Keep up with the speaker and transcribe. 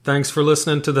Thanks for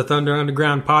listening to the Thunder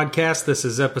Underground podcast. This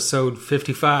is episode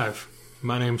 55.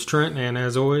 My name's Trent, and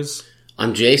as always,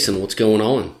 I'm Jason. What's going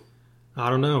on?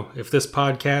 I don't know. If this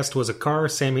podcast was a car,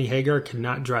 Sammy Hagar could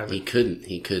not drive it. He couldn't,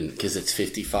 because it's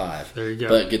 55. There you go.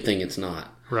 But good thing it's not.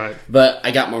 Right. But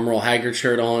I got my Merle Haggard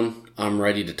shirt on. I'm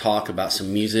ready to talk about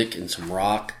some music and some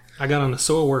rock. I got on the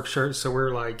Soilwork shirt, so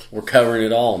we're covering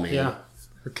it all, man. Yeah.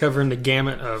 We're covering the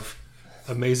gamut of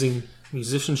amazing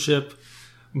musicianship,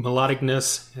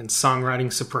 melodicness, and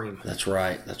songwriting supreme. That's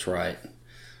right.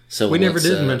 So we never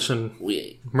did mention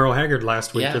Merle Haggard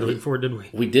last week or the week before, did we?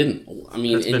 We didn't. I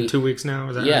mean, it's been 2 weeks now.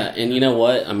 Is that right? And you know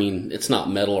what? I mean, it's not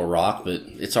metal or rock, but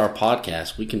it's our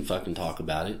podcast. We can fucking talk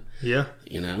about it. Yeah.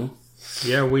 You know?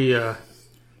 Yeah, we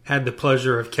had the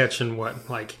pleasure of catching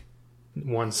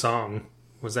one song.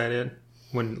 Was that it?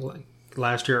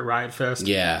 Last year at Riot Fest?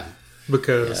 Yeah.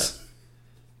 Because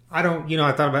I don't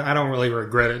really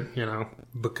regret it,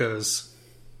 because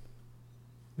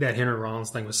that Henry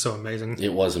Rollins thing was so amazing.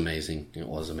 It was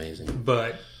amazing.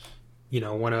 But,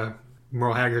 one of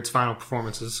Merle Haggard's final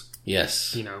performances.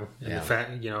 Yes. In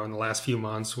the last few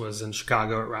months was in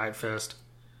Chicago at Riot Fest.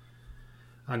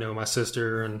 I know my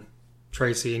sister and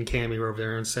Tracy and Cammie were over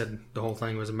there and said the whole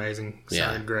thing was amazing.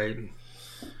 Sounded great.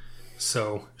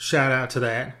 So, shout out to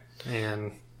that.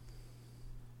 And,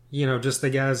 just the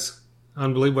guy's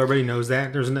unbelievable. Everybody knows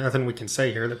that. There's nothing we can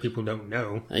say here that people don't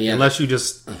know. Unless you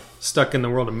just stuck in the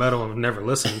world of metal and have never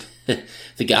listened.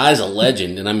 The guy's a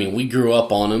legend. And, I mean, we grew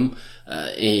up on him.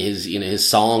 His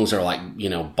songs are like,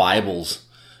 Bibles,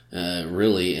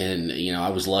 really. And, I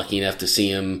was lucky enough to see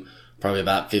him probably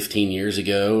about 15 years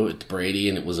ago at the Brady,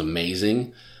 and it was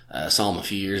amazing. I saw him a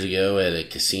few years ago at a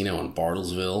casino in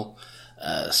Bartlesville.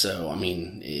 So, I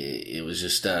mean, it was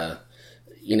just,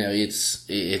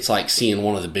 it's like seeing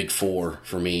one of the big four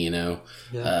for me,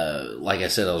 Yeah. Like I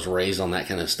said, I was raised on that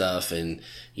kind of stuff, and,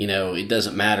 it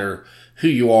doesn't matter who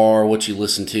you are, what you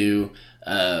listen to,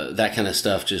 that kind of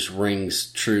stuff just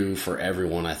rings true for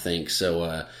everyone, I think.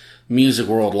 So, music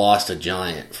world lost a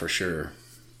giant for sure.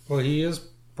 Well, he is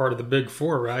part of the big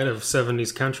four, right, of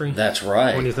 70s country. That's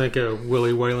right. When you think of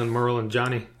Willie, Waylon, Merle, and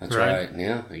Johnny. That's right.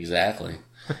 Yeah, exactly.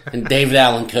 And David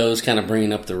Allan Coe's kind of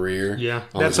bringing up the rear. Yeah,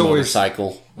 on his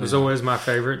motorcycle. Was always my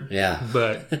favorite. Yeah.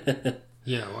 But,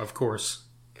 of course,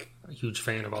 a huge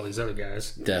fan of all these other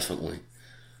guys. Definitely.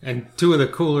 And two of the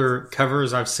cooler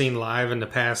covers I've seen live in the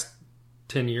past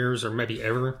 10 years, or maybe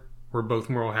ever, were both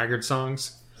Merle Haggard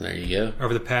songs. There you go.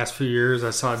 Over the past few years,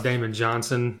 I saw Damon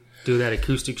Johnson do that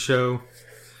acoustic show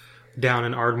down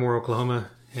in Ardmore, Oklahoma,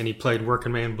 and he played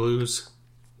Working Man Blues.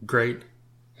 Great.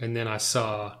 And then I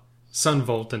saw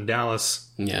Sunvolt in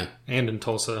Dallas and in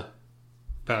Tulsa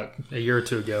about a year or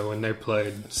two ago, and they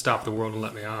played Stop the World and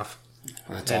Let Me Off.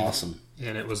 That's awesome.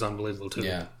 And it was unbelievable, too.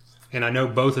 Yeah. And I know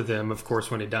both of them, of course,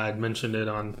 when he died, mentioned it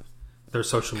on their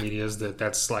social medias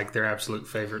that's like their absolute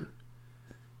favorite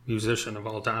musician of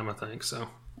all time, I think. So,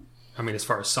 I mean, as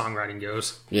far as songwriting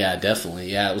goes. Yeah, definitely.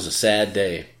 Yeah, it was a sad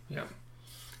day. Yeah.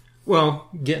 Well,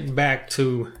 getting back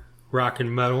to rock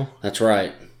and metal. That's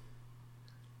right.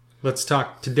 Let's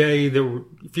talk today.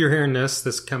 If you're hearing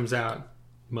this comes out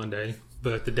Monday,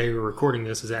 but the day we're recording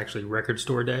this is actually Record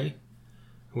Store Day,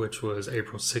 which was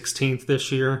April 16th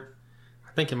this year.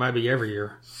 I think it might be every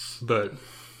year, but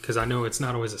because I know it's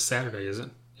not always a Saturday, is it?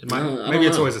 Maybe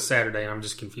it's always a Saturday, and I'm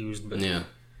just confused. But yeah.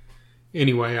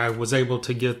 Anyway, I was able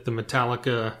to get the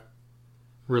Metallica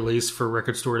release for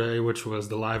Record Store Day, which was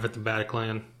the Live at the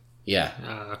Bataclan.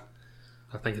 Yeah.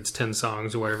 I think it's 10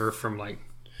 songs or whatever from like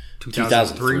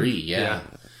 2003. Yeah.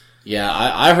 Yeah,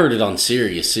 I heard it on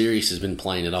Sirius. Sirius has been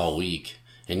playing it all week.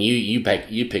 And you picked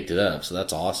it up, so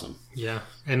that's awesome. Yeah.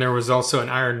 And there was also an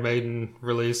Iron Maiden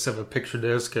release of a picture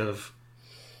disc of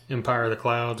Empire of the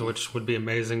Clouds, which would be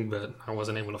amazing, but I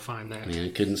wasn't able to find that. Yeah,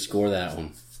 couldn't score that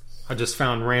one. I just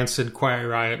found Rancid, Quiet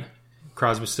Riot,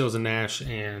 Crosby, Stills and Nash,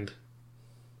 and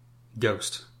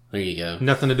Ghost. There you go.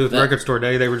 Nothing to do with Record Store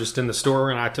Day. They were just in the store,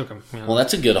 and I took them. Well,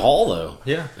 that's a good haul, though.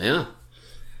 Yeah. Yeah.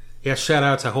 Yeah, shout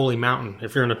out to Holy Mountain.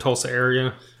 If you're in the Tulsa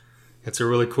area, it's a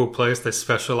really cool place. They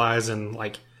specialize in,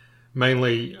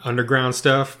 mainly underground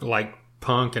stuff, like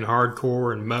punk and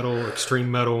hardcore and metal, extreme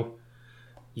metal,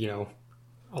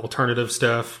 alternative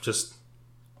stuff. Just,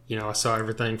 I saw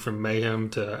everything from Mayhem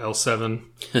to L7.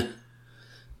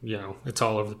 It's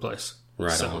all over the place.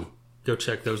 Right on. Go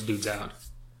check those dudes out.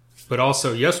 But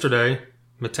also yesterday,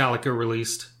 Metallica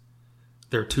released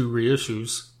their 2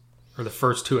 reissues, or the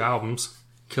first 2 albums,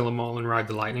 Kill 'Em All and Ride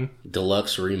the Lightning.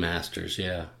 Deluxe remasters,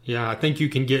 yeah. Yeah, I think you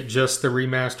can get just the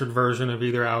remastered version of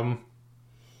either album,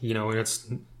 in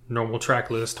its normal track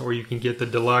list, or you can get the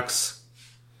deluxe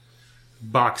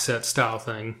box set style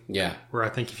thing. Yeah. Where I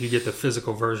think if you get the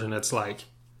physical version, it's like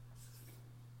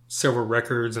several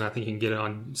records, and I think you can get it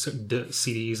on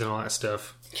CDs and all that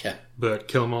stuff. Yeah. But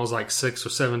Kill 'Em All's like 6 or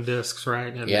 7 discs,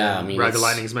 right? And yeah, I mean, Ride the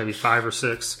Lightning's maybe 5 or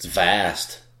 6. It's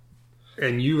vast.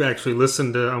 And you actually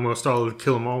listened to almost all of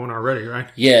Kill 'Em All one already, right?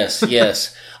 Yes.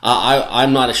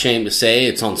 I'm not ashamed to say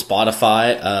it's on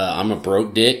Spotify. I'm a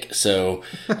broke dick, so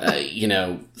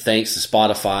thanks to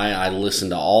Spotify, I listen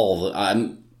to all of it.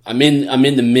 I'm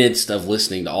in the midst of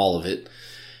listening to all of it,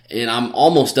 and I'm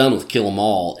almost done with Kill 'Em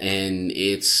All. And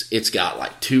it's got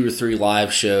like 2 or 3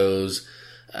 live shows.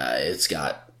 It's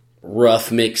got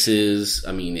rough mixes.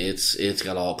 I mean, it's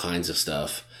got all kinds of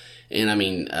stuff, and I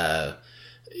mean.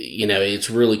 It's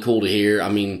really cool to hear. I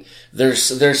mean, there's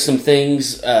some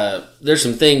things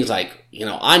like,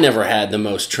 I never had the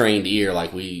most trained ear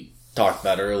like we talked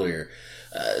about earlier.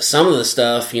 Some of the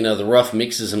stuff, the rough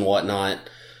mixes and whatnot,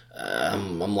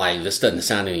 I'm like, this doesn't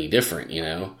sound any different,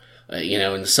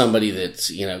 and somebody that's,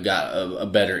 got a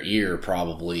better ear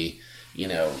probably,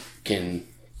 can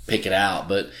pick it out.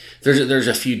 But there's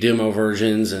a few demo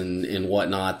versions and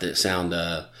whatnot that sound,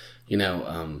 a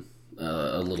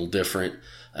little different.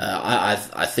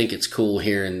 I think it's cool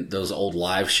hearing those old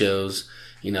live shows.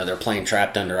 They're playing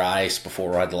Trapped Under Ice before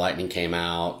Ride the Lightning came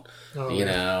out,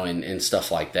 and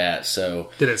stuff like that. So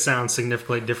did it sound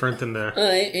significantly different than the?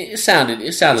 It sounded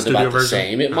about the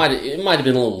same. It might have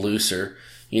been a little looser,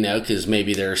 because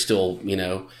maybe they're still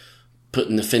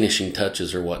putting the finishing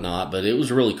touches or whatnot. But it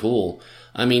was really cool.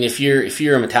 I mean, if you're a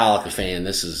Metallica fan,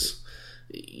 this is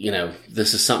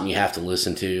something you have to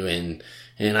listen to,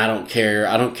 and I don't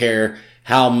care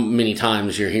how many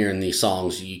times you're hearing these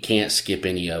songs, you can't skip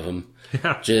any of them.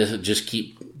 Yeah. Just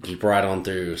keep right on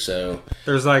through. So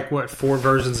there's like 4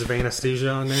 versions of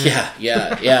Anesthesia on there.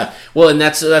 Yeah. Well, and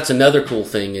that's another cool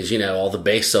thing is all the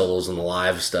bass solos and the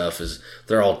live stuff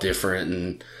they're all different,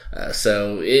 and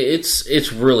so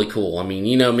it's really cool. I mean,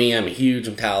 me, I'm a huge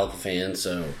Metallica fan,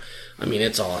 so I mean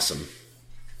it's awesome.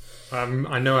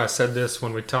 I know I said this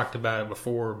when we talked about it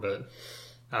before, but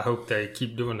I hope they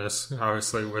keep doing this,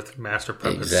 obviously, with Master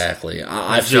Puppets. Exactly.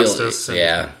 I feel Justice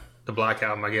and the Black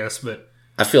Album, I guess, but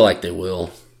I feel like they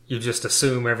will. You just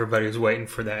assume everybody's waiting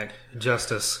for that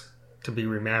Justice to be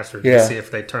remastered to see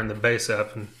if they turn the bass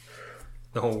up and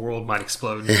the whole world might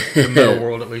explode. The metal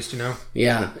world, at least,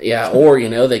 Yeah. Or,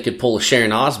 they could pull a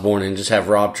Sharon Osbourne and just have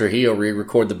Rob Trujillo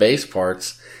re-record the bass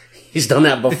parts. He's done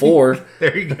that before.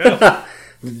 There you go.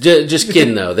 Just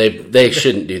kidding, though. They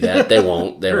shouldn't do that. They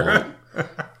won't. They won't.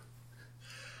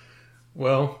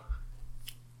 Well,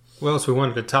 what else we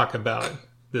wanted to talk about?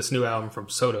 This new album from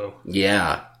Soto.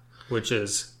 Yeah. Which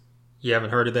is, you haven't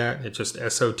heard of that? It's just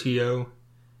SOTO.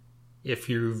 If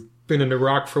you've been into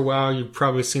rock for a while, you've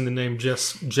probably seen the name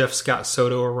Jeff Scott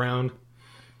Soto around.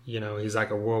 He's like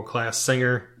a world-class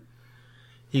singer.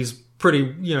 He's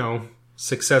pretty,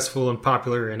 successful and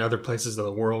popular in other places of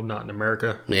the world, not in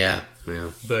America. Yeah.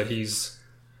 But he's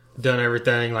done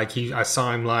everything. Like I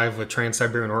saw him live with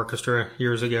Trans-Siberian Orchestra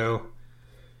years ago.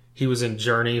 He was in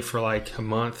Journey for like a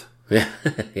month.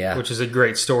 Yeah. Which is a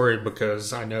great story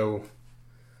because I know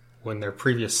when their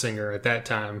previous singer at that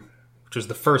time, which was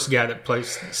the first guy that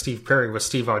placed Steve Perry, was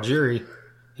Steve Augeri,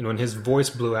 and when his voice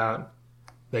blew out,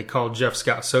 they called Jeff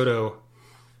Scott Soto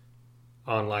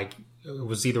on it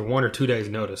was either 1 or 2 days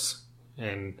notice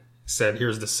and said,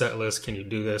 "Here's the set list. Can you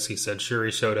do this?" He said, sure.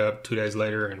 He showed up 2 days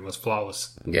later and was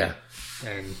flawless. Yeah.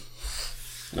 And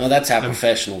that's how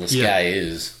professional this guy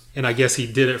is. And I guess he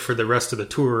did it for the rest of the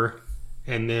tour.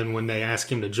 And then when they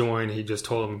asked him to join, he just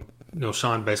told him, Neil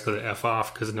Sean, basically to F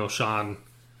off, because Neil Sean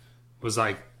was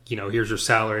like, here's your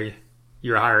salary.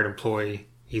 You're a hired employee.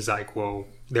 He's like, well,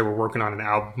 they were working on an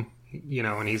album,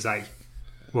 and he's like,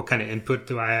 what kind of input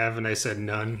do I have? And they said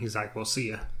none. He's like, well, see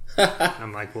ya.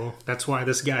 I'm like, well, that's why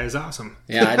this guy is awesome.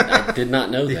 Yeah, I did not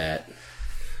know that.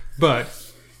 But,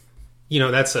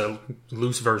 that's a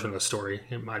loose version of the story.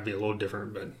 It might be a little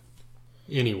different, but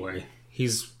anyway,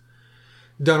 he's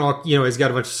done all, he's got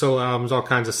a bunch of solo albums, all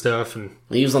kinds of stuff. And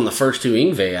he was on the first 2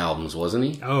 Yngwie albums, wasn't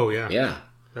he? Oh, yeah. Yeah.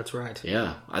 That's right.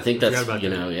 Yeah. I think that's,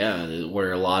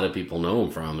 where a lot of people know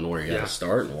him from and where he got to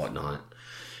start and whatnot.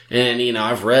 And,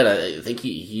 I've read, I think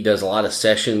he does a lot of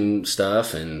session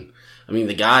stuff. And, I mean,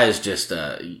 the guy is just...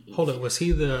 Hold it. Was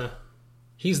he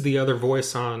he's the other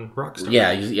voice on Rockstar?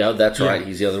 Yeah, that's right.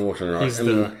 He's the other voice on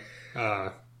Rockstar.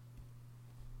 He's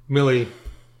Millie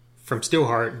from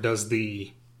Steelheart does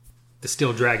the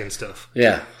Steel Dragon stuff.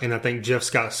 Yeah. And I think Jeff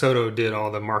Scott Soto did all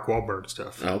the Mark Wahlberg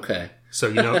stuff. Okay.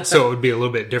 So, so it would be a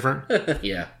little bit different.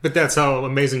 Yeah. But that's how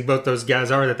amazing both those guys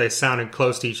are, that they sounded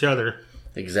close to each other.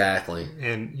 Exactly.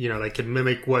 And, they could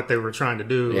mimic what they were trying to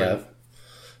do. Yeah.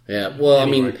 Yeah, well,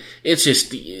 Anyway. I mean, it's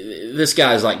just this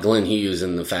guy's like Glenn Hughes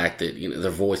in the fact that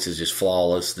their voice is just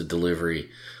flawless. The delivery,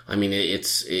 I mean,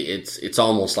 it's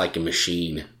almost like a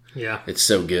machine. Yeah. It's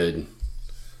so good.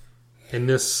 And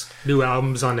this new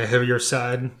album's on the heavier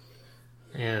side.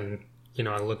 And,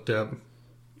 I looked up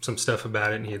some stuff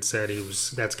about it, and he had said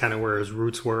that's kind of where his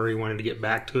roots were. He wanted to get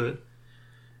back to it.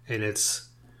 And it's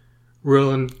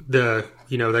real,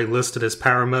 they listed as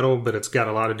power metal, but it's got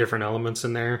a lot of different elements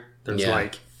in there. There's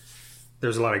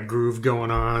there's a lot of groove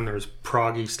going on. There's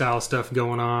proggy style stuff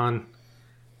going on.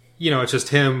 It's just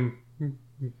him,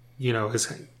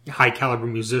 his high caliber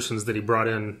musicians that he brought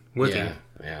in with him.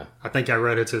 Yeah. I think I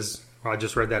read I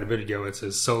just read that a bit ago. It's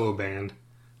his solo band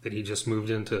that he just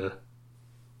moved into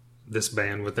this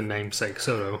band with the namesake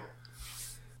Soto.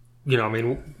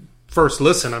 First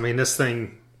listen, this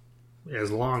thing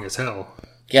is long as hell.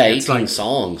 Yeah, It's 18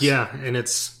 songs. Yeah, and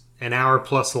it's an hour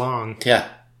plus long. Yeah.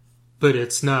 But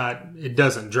it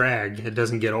doesn't drag. It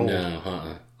doesn't get old.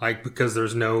 No, Because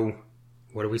there's no,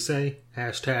 what do we say?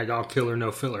 Hashtag all killer,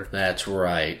 no filler. That's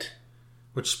right.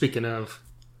 Which, speaking of,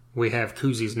 we have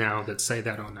koozies now that say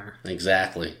that on there.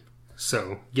 Exactly.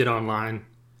 So, get online,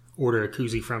 order a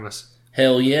koozie from us.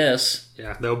 Hell yes.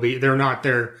 Yeah, they're not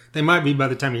there. They might be by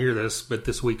the time you hear this, but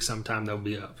this week sometime they'll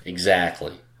be up.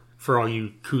 Exactly. For all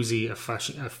you koozie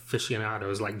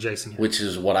aficionados like Jason. Which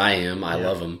is what I am. I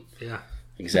love them. Yeah.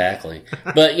 Exactly.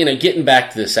 But, getting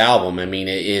back to this album,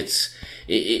 it's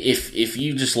if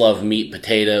you just love meat,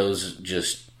 potatoes,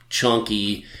 just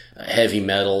chunky, heavy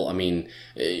metal,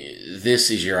 this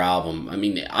is your album.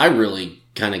 I really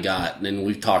kind of got, and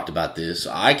we've talked about this,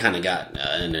 I kind of got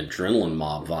an Adrenaline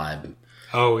Mob vibe.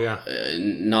 Oh, yeah.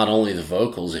 Not only the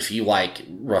vocals, if you like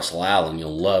Russell Allen,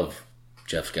 you'll love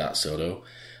Jeff Scott Soto.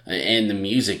 And the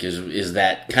music is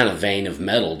that kind of vein of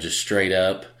metal, just straight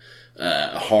up.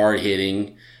 Hard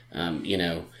hitting,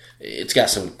 it's got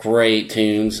some great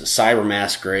tunes. Cyber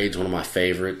Masquerade's one of my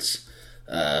favorites.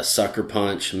 Sucker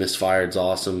Punch, Misfired's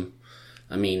awesome.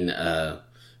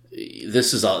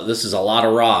 This is a lot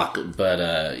of rock,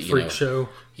 but Freak Show.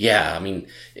 Yeah,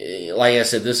 like I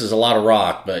said, this is a lot of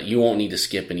rock, but you won't need to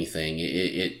skip anything.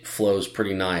 It flows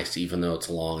pretty nice, even though it's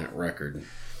a long record.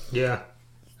 Yeah.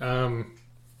 I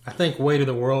think Weight of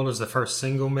the World is the first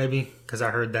single, maybe, because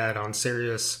I heard that on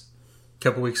Sirius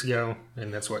couple weeks ago,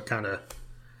 and that's kind of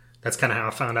how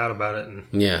I found out about it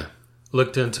and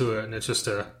looked into it. And it's just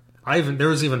there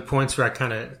was even points where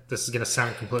this is going to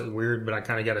sound completely weird, but I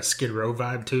kind of got a Skid Row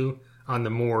vibe too on the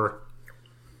more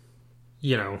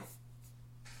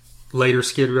later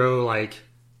Skid Row. Like,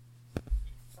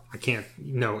 I can't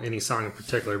know any song in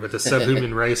particular, but the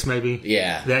Subhuman Race, maybe,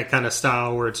 that kind of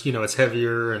style where it's it's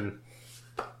heavier, and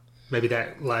maybe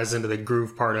that lies into the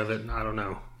groove part of it. I don't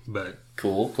know. But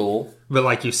cool. But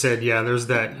like you said, there's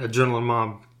that Adrenaline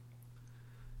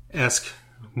Mob-esque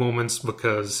moments,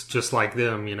 because just like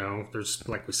them, there's,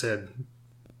 like we said,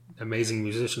 amazing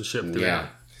musicianship throughout. Yeah.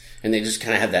 And they just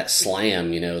kind of have that slam,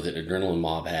 that Adrenaline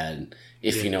Mob had,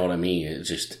 if you know what I mean. It's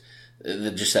just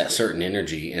that certain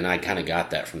energy, and I kind of got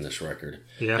that from this record.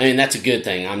 Yeah. That's a good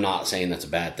thing. I'm not saying that's a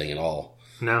bad thing at all.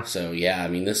 No. So,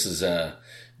 this is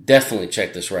definitely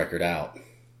check this record out.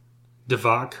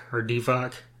 Divac.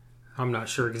 I'm not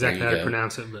sure exactly how to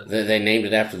pronounce it, but they named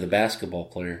it after the basketball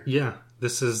player. Yeah,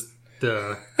 this is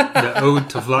the ode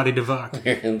to Vlade Divac.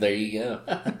 There you go.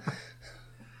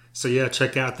 So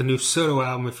check out the new Soto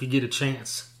album if you get a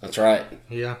chance. That's right.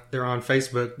 Yeah, they're on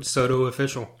Facebook, Soto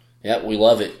Official. Yeah, we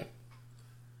love it.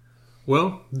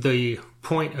 Well, the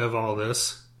point of all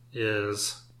this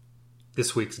is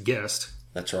this week's guest.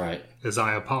 That's right. Is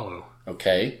Apollo.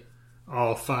 Okay.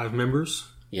 All 5 members.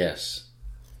 Yes.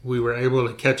 We were able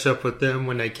to catch up with them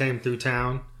when they came through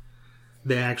town.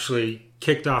 They actually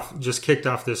kicked off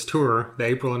this tour. The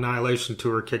April Annihilation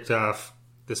tour kicked off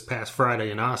this past Friday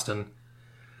in Austin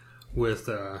with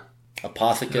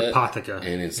Apotheca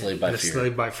and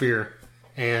Enslaved by Fear.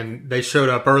 And they showed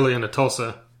up early into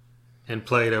Tulsa and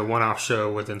played a one-off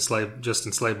show with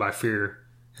Enslaved by Fear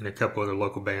and a couple other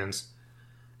local bands.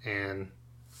 And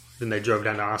then they drove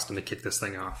down to Austin to kick this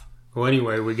thing off. Well,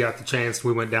 anyway, we got the chance.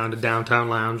 We went down to Downtown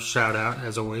Lounge, shout out,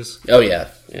 as always. Oh, yeah.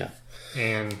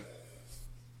 And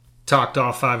talked to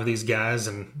all 5 of these guys.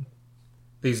 And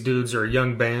these dudes are a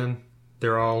young band.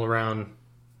 They're all around,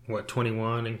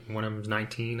 21? And one of them's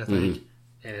 19, I think. Mm-hmm.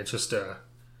 And it's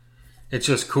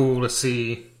just cool to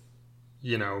see,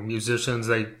 musicians.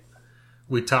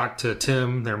 We talked to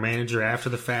Tim, their manager, after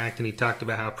the fact, and he talked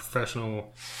about how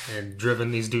professional and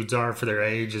driven these dudes are for their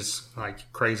age. Is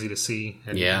crazy to see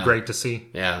and great to see.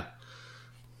 Yeah.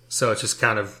 So it's just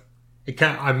kind of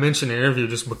I mentioned in the interview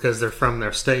just because they're from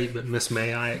their state, but Miss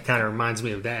May I, it kind of reminds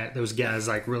me of that. Those guys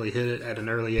like really hit it at an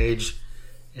early age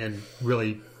and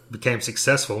really became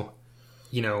successful,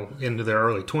 into their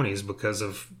early 20s because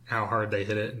of how hard they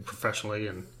hit it and professionally.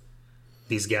 And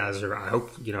these guys are, I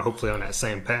hope, hopefully on that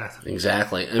same path.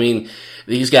 Exactly. I mean,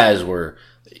 these guys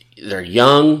they're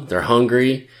young, they're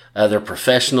hungry, they're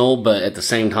professional, but at the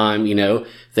same time,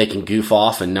 they can goof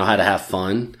off and know how to have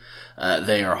fun.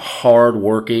 They are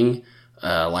hardworking,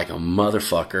 like a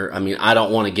motherfucker. I mean, I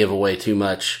don't want to give away too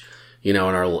much, in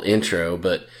our little intro,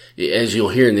 but as you'll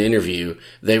hear in the interview,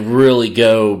 they really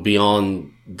go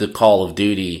beyond the call of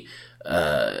duty,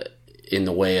 in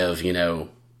the way of,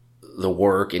 the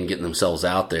work and getting themselves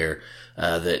out there,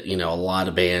 that, a lot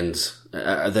of bands,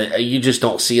 that you just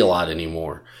don't see a lot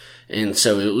anymore. And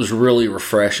so it was really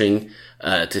refreshing,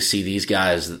 to see these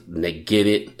guys, they get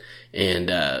it. And,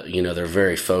 they're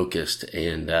very focused.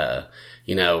 And,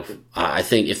 I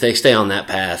think if they stay on that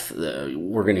path,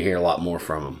 we're going to hear a lot more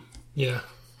from them. Yeah.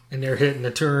 And they're hitting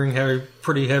the touring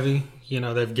pretty heavy.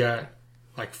 They've got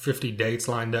like 50 dates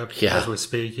lined up as we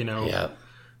speak,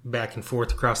 back and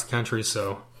forth across the country.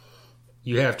 So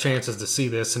you have chances to see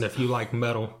this. And if you like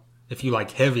metal, if you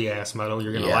like heavy ass metal,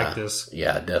 you're going to like this.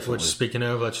 Yeah, definitely. Which, speaking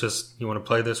of, you want to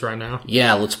play this right now?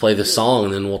 Yeah, let's play this song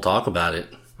and then we'll talk about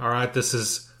it. All right. This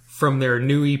is from their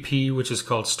new EP, which is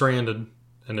called Stranded,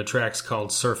 and the track's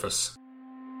called Surface.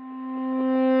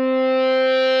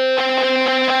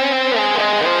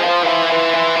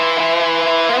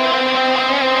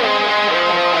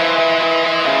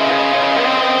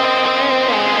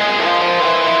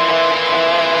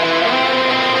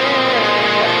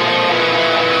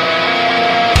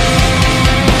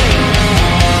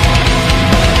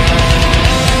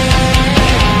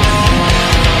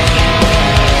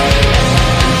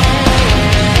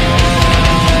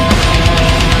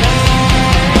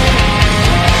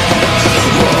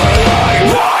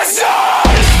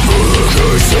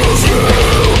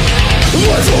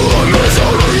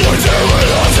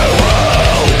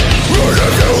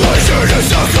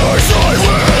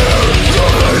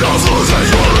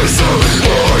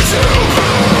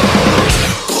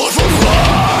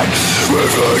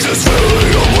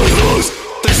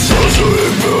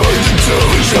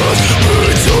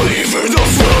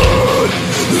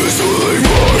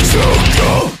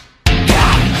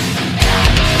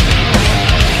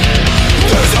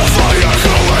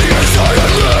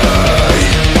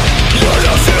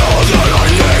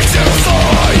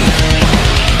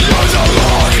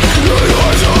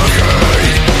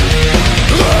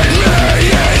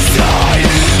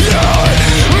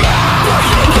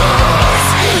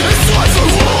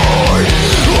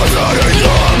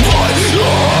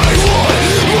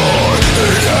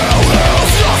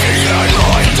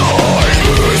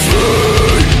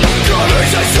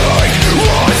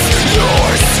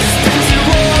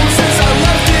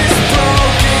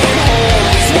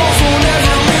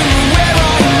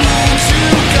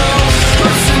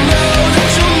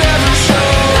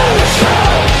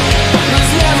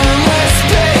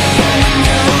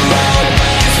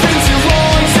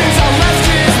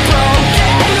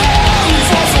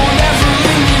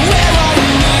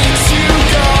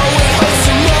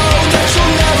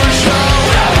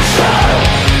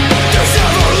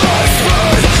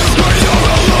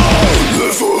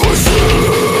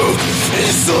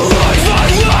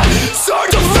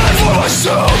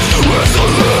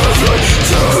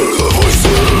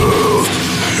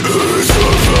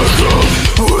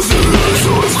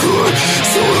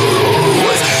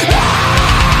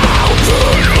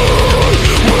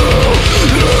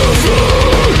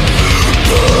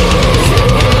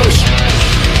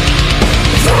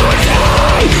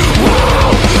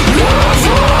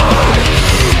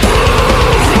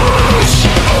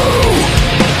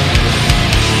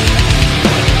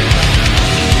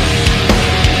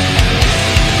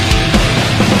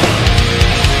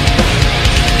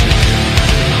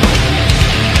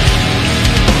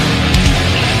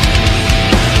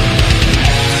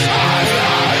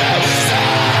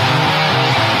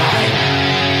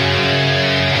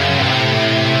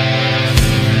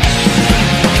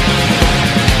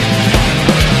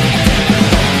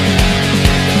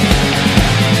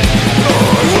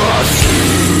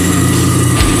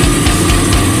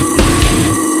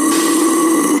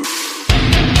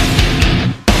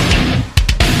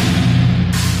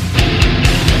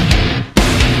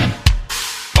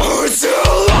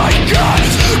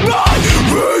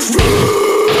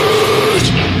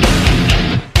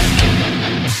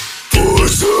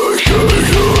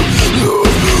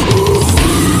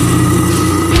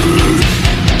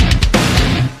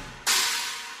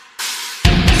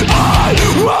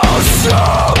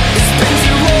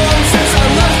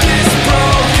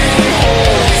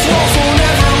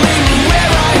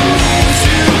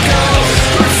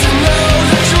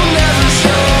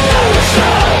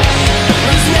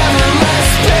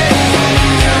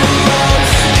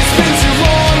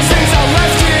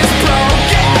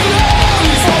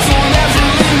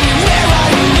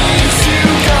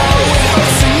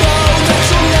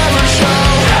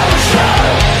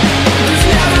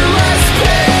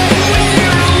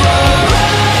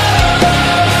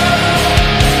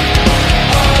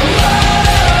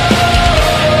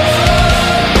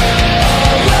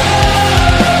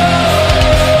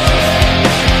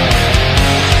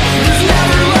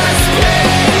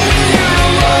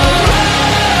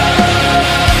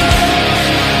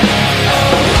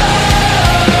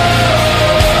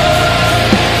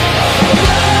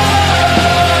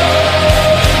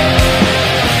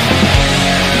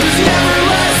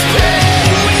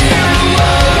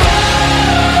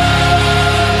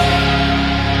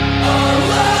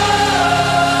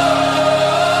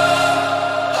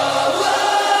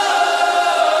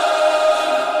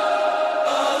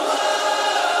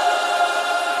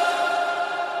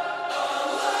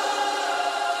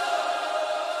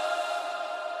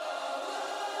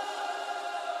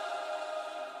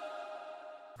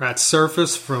 got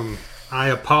Surface from I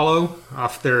Apollo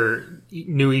off their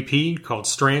new EP called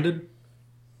Stranded.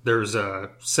 There's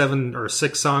 7 or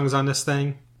 6 songs on this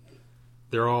thing.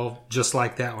 They're all just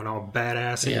like that one, all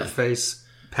badass in your face,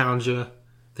 pound you,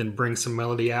 then bring some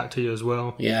melody out to you as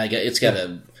well. Yeah, it's got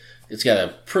a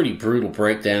pretty brutal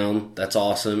breakdown. That's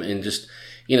awesome, and just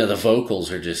the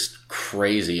vocals are just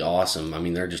crazy awesome. I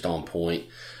mean, they're just on point,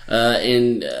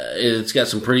 and it's got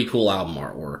some pretty cool album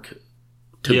artwork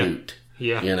to boot.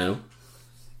 Yeah,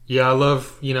 Yeah, I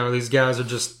love these guys are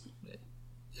just.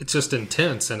 It's just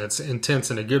intense, and it's intense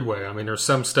in a good way. I mean, there's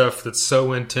some stuff that's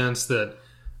so intense that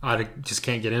I just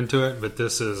can't get into it, but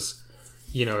this is,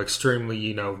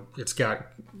 extremely, it's got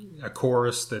a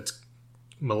chorus that's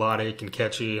melodic and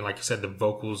catchy, and like you said, the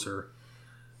vocals are,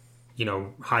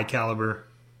 high caliber.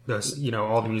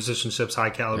 All the musicianship's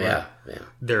high caliber. Yeah.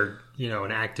 They're,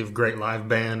 an active, great live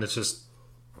band. It's just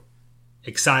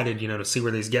excited, to see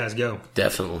where these guys go.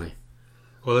 Definitely.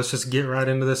 Well, let's just get right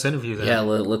into this interview then. Yeah,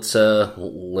 let's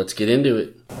get into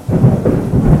it.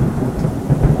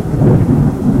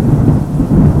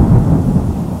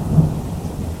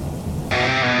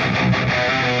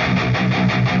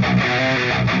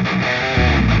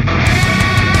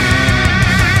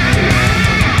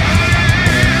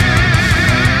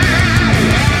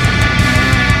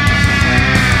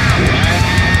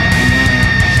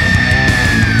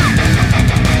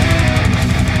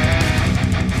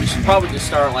 Probably just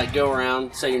start go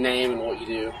around, say your name and what you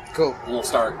do. Cool. And we'll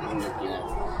start.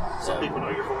 So people know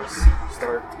your voice.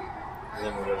 Start, and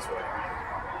then we'll go this way.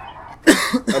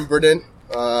 I'm Brendan.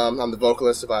 I'm the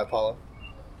vocalist of I Apollo.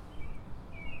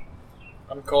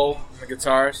 I'm Cole. I'm the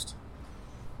guitarist.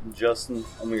 I'm Justin.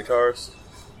 I'm the guitarist.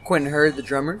 Quentin Hurd, the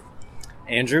drummer.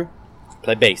 Andrew.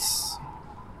 Play bass.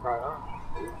 Right on.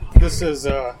 This is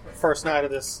first night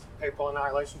of this April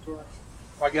Annihilation tour.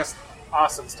 Well, I guess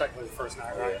Austin's technically the first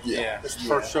night, right? Yeah. This is the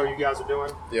first show you guys are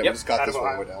doing? Yeah, we just got this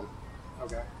one down.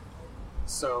 Okay.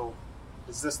 So,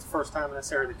 is this the first time in this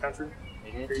area of the country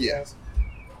for you guys?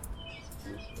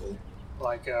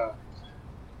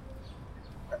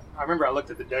 I remember I looked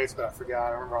at the dates, but I forgot.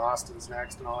 I remember Austin's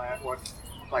next and all that.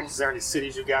 Is there any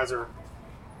cities you guys are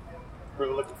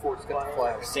really looking forward to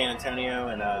playing? San Antonio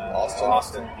and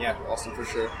Austin. Yeah. Austin for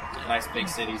sure. Nice big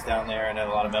cities down there. I know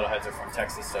a lot of metalheads are from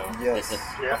Texas, so Yes.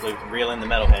 hopefully we can reel in the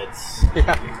metalheads.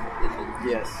 Yeah.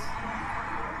 Yes.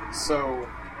 So,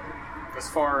 as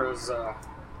far as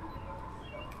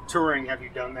touring, have you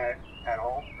done that at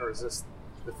all? Or is this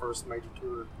the first major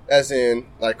tour? As in,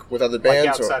 with other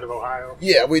bands? Outside of Ohio?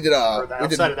 Yeah, we did.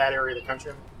 Outside of that area of the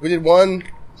country? We did one,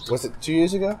 was it 2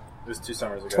 years ago? It was 2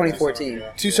 summers ago. 2014.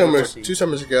 Two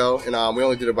summers ago, and we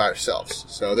only did it by ourselves.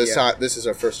 So this is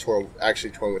our first tour, actually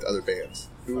touring with other bands,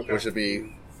 which would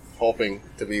be hoping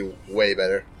to be way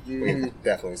better. We can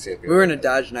definitely see it. We were in a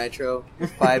Dodge Nitro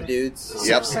with 5 dudes.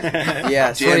 Yep.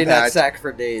 Yeah, sweaty nut sack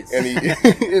for days. And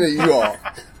in a U-Haul.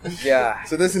 Yeah.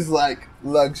 So this is like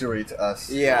luxury to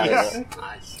us. Yeah.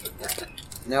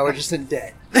 Now we're just in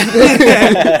debt. There's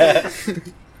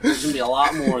gonna be a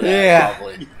lot more of that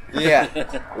probably. Yeah.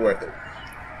 Worth it.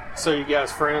 So you guys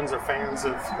friends or fans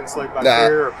of Enslaved by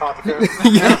Fear or Apotheca? I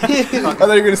thought you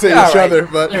were going to say each other,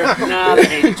 but... They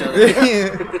hate each other.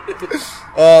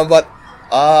 But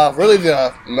really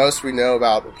the most we know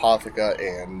about Apotheca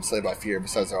and Enslaved by Fear,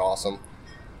 besides they're awesome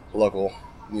local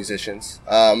musicians,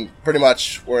 pretty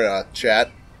much we're in a chat.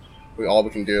 All we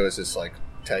can do is just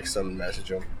text them and message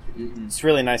them. It's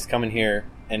really nice coming here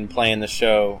and playing the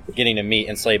show, getting to meet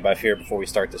Enslaved by Fear before we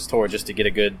start this tour, just to get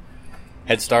a good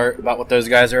head start about what those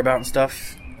guys are about and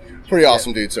stuff. Pretty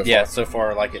awesome dude so far. Yeah, so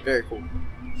far I like it. Very cool.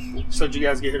 So did you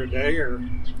guys get here today, or?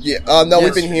 Yeah, no,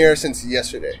 we've been here since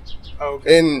yesterday. Oh,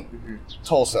 okay. In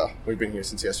Tulsa, we've been here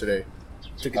since yesterday.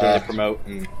 Took a day to promote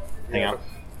and hang out.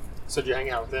 So did you hang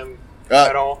out with them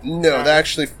at all? No,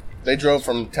 they drove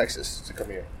from Texas to come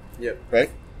here. Yep. Right?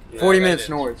 40 minutes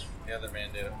north. The other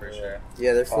man did it for sure.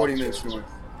 Yeah, they're 40 minutes north.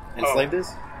 Enslaved is?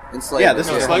 Enslaved. Yeah, this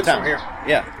is their Enslaved hometown. from here.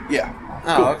 Yeah. Yeah.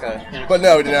 Oh, okay. But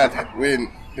no, we didn't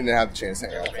have the chance to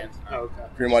hang out. Oh, okay.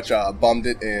 Pretty much bummed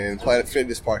it in Planet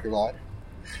Fitness parking lot.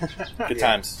 Good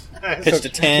times. Pitched a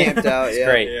tent. Camped out, It's yeah.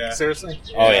 great. Yeah. Seriously?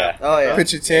 Oh, yeah. Oh, yeah.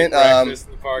 Pitch a tent, Breakfast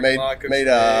in the parking made lot, cooked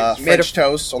French some eggs.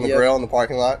 toast on the grill in the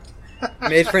parking lot.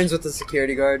 Made friends with the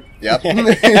security guard. Yep. He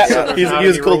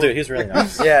was a cool dude. He was really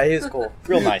nice. Yeah, he was cool.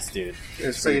 Real nice dude.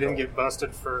 So you didn't get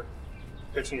busted for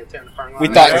pitching a tent in the parking lot? We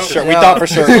thought for sure. We thought for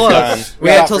sure it was done. We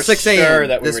had thought till for 6 sure a.m.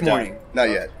 that we this were done. morning. Not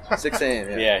yet. 6 a.m.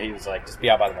 Yeah. Yeah, he was like, just be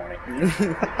out by the morning.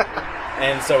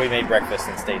 And so we made breakfast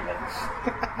and stayed late.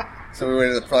 So we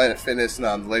went to the Planet Fitness, and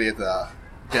the lady at the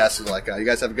desk was like, "You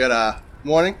guys have a good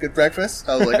morning, good breakfast?"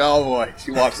 I was like, "Oh boy!"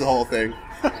 She watched the whole thing.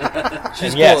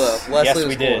 She's And yes, cool though. Leslie yes, was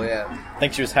we cool, did. yeah. I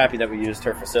think she was happy that we used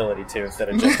her facility too instead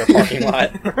of just her parking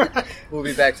lot. We'll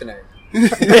be back tonight.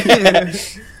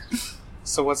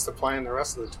 So what's the plan the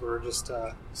rest of the tour? Just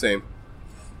Same.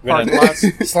 We're parking gonna lots?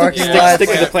 Parking stick, lots. stick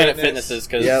to the Yeah, Planet fitness. Fitnesses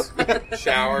because Yep.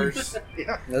 Showers.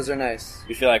 Those are nice.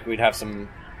 we feel like we'd have some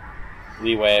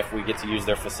leeway if we get to use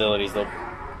their facilities. They'll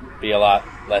be a lot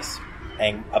less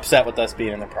upset with us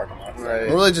being in their parking lot. Right.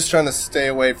 We're really just trying to stay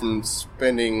away from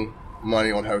spending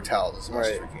money on hotels as much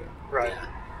as Right. we can. Right.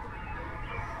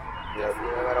 Yep.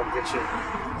 Yeah, that'll get you.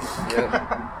 Yep.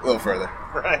 A little further.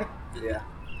 Right. Yeah.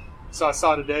 So I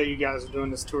saw today you guys are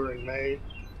doing this tour in May,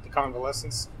 the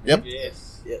Convalescents. Yep.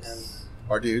 Yes. Yes.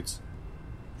 Our dudes.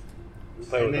 We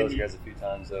played with And then those you- guys a few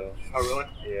times, though. Oh, really?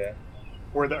 Yeah.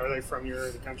 Are they from your area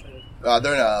of the country?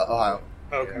 They're in Ohio.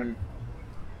 Okay.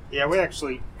 Yeah, we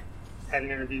actually had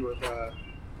an interview with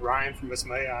Ryan from Miss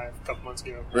May a couple months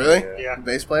ago. Really? Yeah.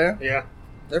 Bass player? Yeah.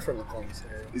 They're from the Columbus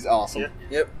area. He's awesome. Yeah.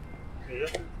 Yep. Yeah.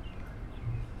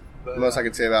 But, The most I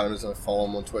can say about him is to follow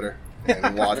him on Twitter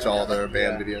and watch all their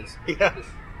band videos. Yeah.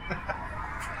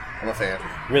 I'm a fan.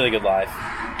 Really good live.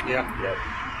 Yeah.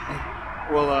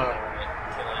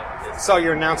 Well, so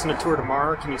you're announcing a tour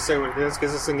tomorrow. Can you say what it is?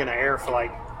 Because this isn't going to air for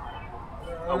like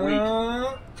a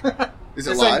week. Is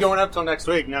it This live? ain't going up till next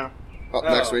week. No.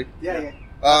 Next week. Yeah.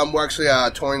 We're actually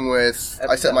touring with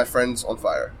I Set My Friends on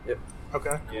Fire.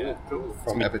 Okay. Yeah. Cool.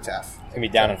 From Epitaph. It's gonna be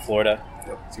down in Florida.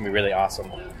 It's gonna be really awesome.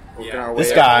 Working our This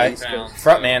way guy, up the East Coast.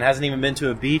 frontman, hasn't even been to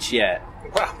a beach yet.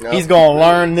 Wow. Yep. He's gonna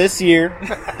learn this year.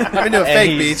 I've been to a And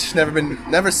fake he's- beach.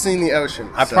 Never seen the ocean.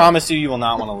 I so. promise you, you will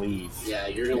not want to leave. Yeah,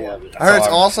 you're gonna love it. I heard it's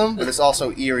So- awesome, but it's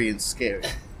also eerie and scary.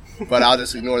 But I'll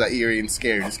just ignore that eerie and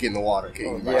scary. Just get in the water. Get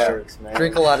eaten by Yeah. sharks.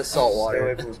 Drink a lot of salt Stay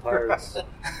away water. from the pirates.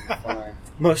 Fine.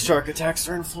 Most shark attacks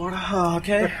are in Florida. Oh,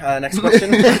 okay. Next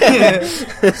question.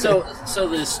 So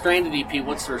the Stranded EP,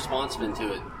 what's the response been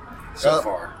to it so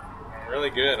far? Really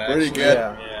good, Pretty actually. good.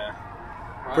 Yeah. Yeah.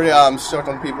 Pretty stoked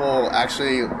on people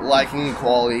actually liking the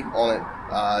quality on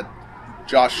it.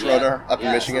 Josh Schroeder up in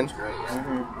Yeah, Michigan. sounds great,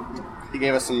 yeah. He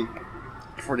gave us some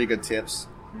pretty good tips.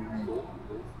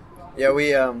 Yeah,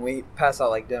 we pass out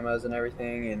like demos and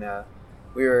everything, and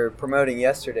we were promoting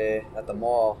yesterday at the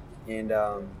mall, and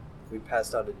we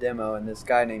passed out a demo, and this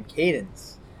guy named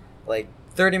Cadence, like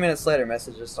 30 minutes later,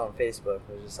 messaged us on Facebook.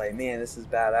 It was just like, man, this is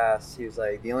badass. He was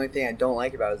like, the only thing I don't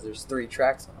like about it is there's 3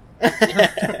 tracks on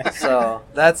it. So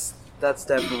that's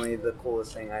definitely the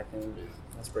coolest thing, I think.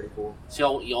 That's pretty cool.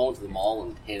 So y'all went to the mall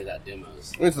and handed out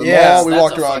demos. We went to the Yeah, mall. We That's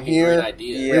walked a around fucking here. great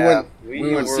idea. Yeah.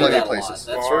 We went see plenty that of a lot. places.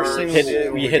 That's First thing first. we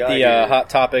did- We we hit got the here. Hot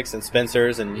Topics and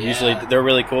Spencer's, and Yeah. usually they're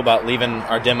really cool about leaving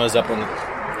our demos up on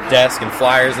the desk and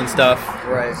flyers and stuff.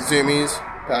 Right. Zoomies,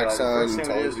 First PacSun, thing we did is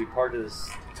Tully's. we parked at this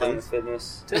Planet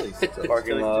Fitness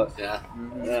parking lot. Yeah.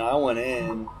 And then I went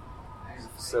in the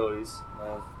facilities.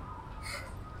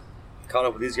 Caught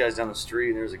up with these guys down the street,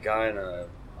 and there's a guy in a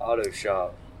auto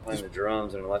shop playing the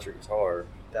drums and an electric guitar.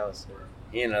 That was sick.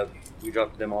 He ended up, we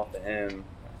dropped them off to him.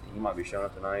 He might be showing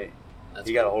up tonight. That's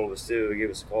He got a hold of us too. He gave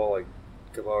us a call like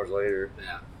a couple hours later.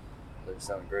 Yeah. It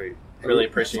sounded great. Really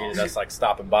appreciated us like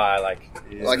stopping by. Like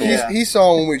Like Yeah. he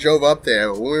saw when we drove up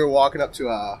there when we were walking up to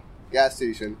a gas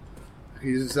station.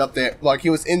 He was up there, like he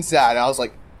was inside. I was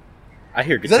like, I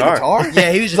hear "Is that a guitar. guitar?"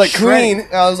 Yeah, he was It's just like shredding. Queen.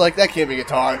 And I was like, "That can't be a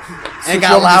guitar." And Switched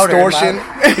got over to louder and distortion.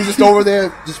 louder. He's just over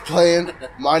there, just playing,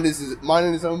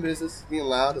 minding his own business, being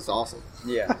loud. It's awesome.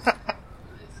 Yeah.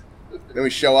 Then we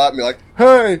show up and be like,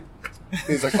 "Hey!"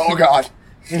 He's like, "Oh God."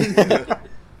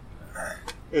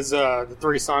 Is the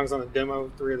 3 songs on the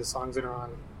demo 3 of the songs that are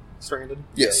on Stranded?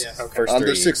 Yes. Okay. First 3.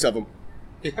 There's 6 of them.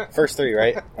 First 3,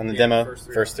 right? On the demo?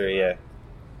 first 3. Yeah.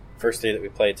 First 3 that we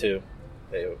played too.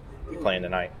 They we playing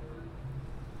tonight.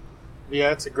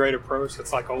 Yeah, it's a great approach.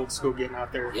 It's like old school getting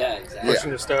out there, Yeah, exactly. pushing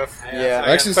your stuff Yeah.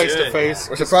 Actually, face to face.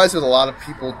 we're surprised with a lot of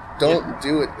people don't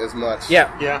do it as much. Yeah.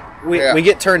 Yeah, We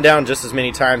get turned down just as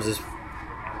many times as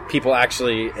people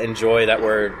actually enjoy that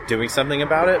we're doing something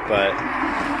about it, but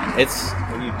it's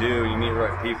When you do, you meet the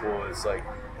right people. It's like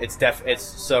it's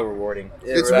so rewarding.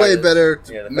 It's Right. way better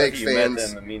to yeah, the make fact that you met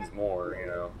fans. them, it means more. You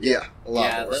know. Yeah, a lot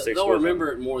Yeah, more. Sticks they'll with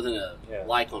remember it more than a Yeah.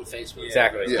 like on Facebook.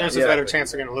 Exactly. Yeah. there's a better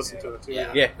chance they're going to listen to it too.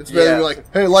 Yeah. Yeah. It's better Yeah. to be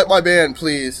like, "Hey, like my band,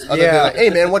 please." Other Yeah. than like, "Hey,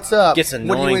 man, what's up? Gets What are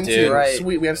you annoying, into? dude. Right.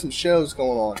 Sweet, we have some shows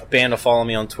going on." A band will follow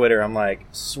me on Twitter. I'm like,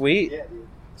 sweet.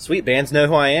 Sweet bands know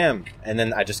who I am. And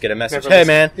then I just get a message. Never Hey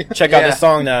man, check out Yeah. this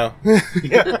song now. Dang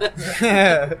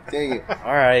it!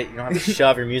 Alright, you don't have to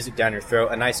shove your music down your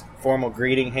throat. A nice formal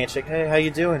greeting, handshake, hey, how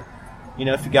you doing? You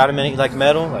know, if you got a minute you like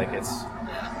metal, like it's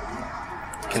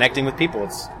connecting with people.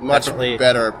 It's Much definitely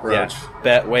better approach.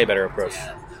 way better approach.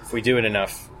 If we do it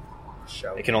enough,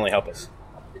 it can only help us.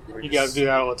 You guys do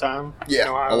that all the time? Yeah, in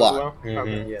Ohio a lot. As well? Mhm.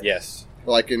 Okay. Yeah. Yes.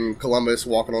 Like in Columbus,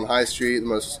 walking on High Street, the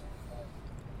most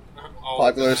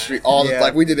popular street. All Yeah.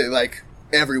 like we did it like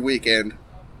every weekend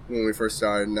when we first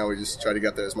started. And now we just try to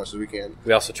get there as much as we can.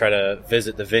 We also try to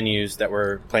visit the venues that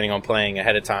we're planning on playing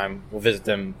ahead of time. We'll visit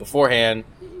them beforehand,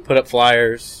 put up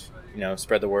flyers,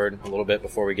 spread the word a little bit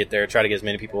before we get there. Try to get as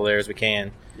many people there as we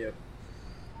can.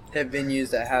 Have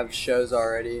venues that have shows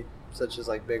already, such as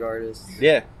like big artists,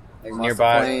 Yeah. like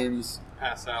Nearby. Monster Flames.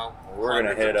 Pass out. We're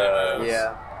gonna hit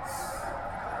Yeah.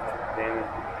 damn it.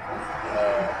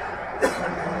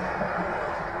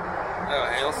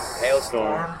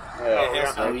 Hailstorm. Yeah.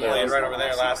 Hailstorm played right over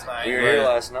there last night. We were here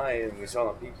last night and we saw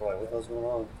the people like, what the hell's going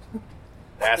on?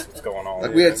 That's what's going on.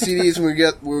 Like we had CDs and we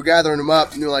were gathering them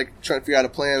up, and we were like trying to figure out a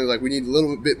plan. We were like, we need a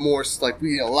little bit more. Like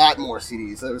we need a lot more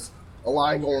CDs. There was a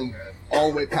line going all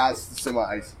the way past the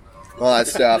semis, all that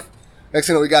stuff. Next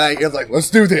thing we got out here, like, let's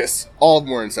do this. All of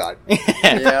them were inside.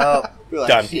 Yeah. We were like,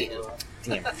 Done. shit.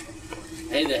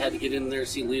 Hey, they had to get in there and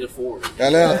see Lita Ford. I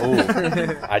know.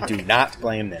 Ooh, I do not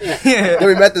blame them. Then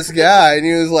we met this guy, and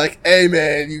he was like, "Hey,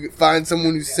 man, you find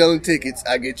someone who's selling tickets,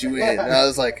 I get you in." And I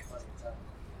was like,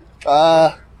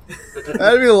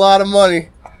 that'd be a lot of money.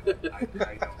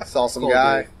 Saw some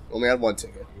guy, only had one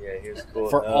ticket. Yeah, he was cool.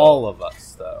 For all of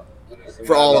us, though.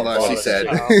 For all of us, he said.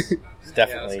 It's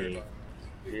definitely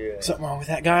Yeah. something wrong with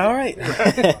that guy. All right.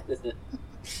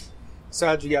 So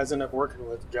how'd you guys end up working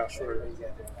with Josh Shorter?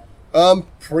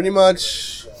 Pretty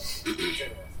much.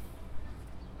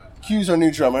 Q's our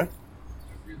new drummer.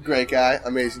 Great guy,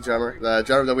 amazing drummer. The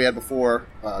drummer that we had before,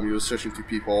 he was searching through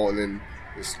people and then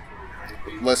just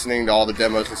listening to all the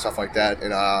demos and stuff like that.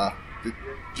 And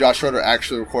Josh Schroeder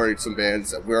actually recorded some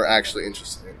bands that we're actually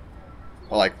interested in.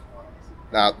 Like,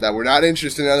 now that we're not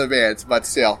interested in other bands, but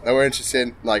still, that we're interested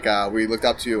in. Like, we looked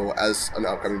up to as an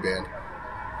upcoming band.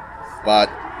 But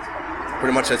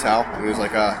pretty much that's how. And he was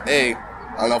like, hey,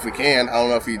 I don't know if we can. I don't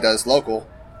know if he does local,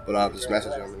 but I just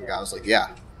messaged him, and the guy was like, yeah,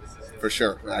 for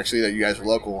sure. Actually, that you guys are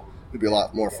local would be a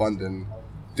lot more fun than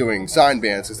doing signed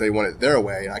bands because they want it their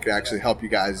way, and I can actually help you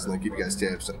guys and like give you guys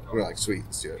tips. And we're like, sweet,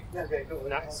 let's do it.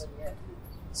 Nice.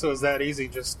 So is that easy?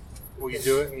 Just will you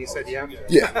do it? And he said, yeah.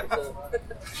 Yeah.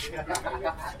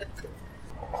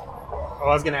 Oh, I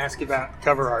was going to ask you about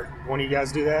cover art. One of you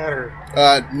guys do that, or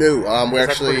No, we is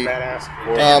that pretty actually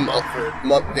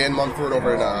badass? Dan Mumford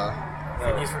over in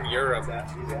He's from Europe.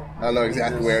 I don't know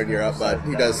exactly where in Europe, but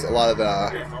he does a lot of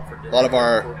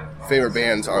our favorite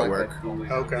bands artwork.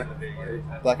 Okay.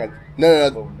 Black Eyed.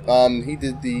 No. He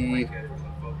did the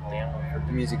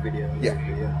The music video.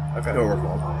 yeah. Okay. No, we're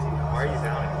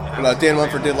called. Dan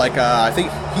Mumford did like I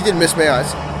think he did Miss May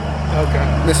Eyes.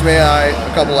 Okay. Miss May I,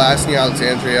 a couple last in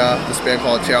Alexandria, this band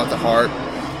called Tear Out the Heart.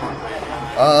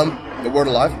 The Word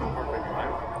Alive.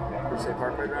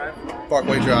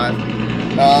 Parkway Drive.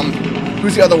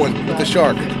 Who's the other one with the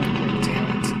shark?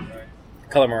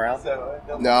 Color Morale.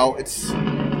 No, it's.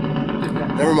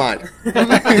 Never mind.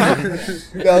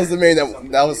 That was the main.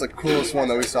 That was the coolest one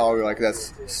that we saw. We were like,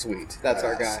 "That's sweet. That's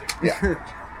our guy." Yeah.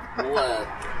 We'll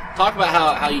talk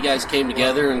about how you guys came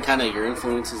together and kind of your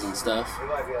influences and stuff.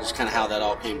 Just kind of how that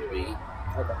all came to be.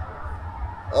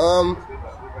 All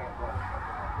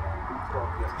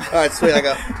right, sweet. I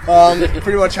go.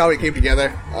 Pretty much how we came together.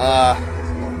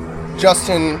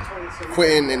 Justin,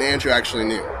 Quentin, and Andrew actually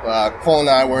knew. Cole and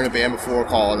I were in a band before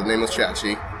called The Nameless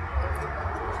Chachi.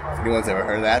 If anyone's ever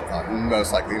heard of that,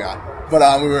 most likely not. But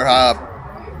we were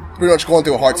pretty much going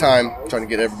through a hard time trying to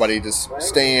get everybody to just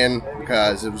stay in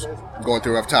because it was going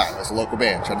through a rough time as a local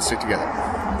band, trying to stick together.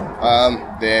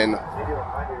 Then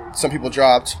some people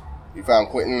dropped. We found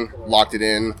Quentin, locked it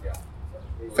in.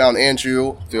 Found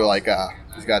Andrew through like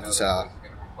he's got this.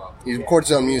 He records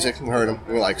his own music and heard him.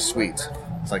 We were like, sweet.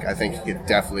 It's like I think he could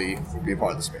definitely be a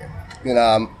part of this band.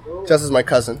 And just as my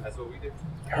cousin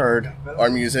heard our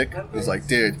music, he was like,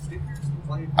 dude,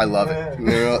 I love it. And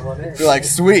we were like,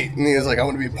 sweet. And he was like, I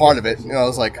want to be a part of it. And I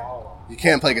was like, you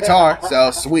can't play guitar,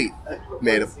 so sweet.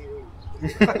 Made him.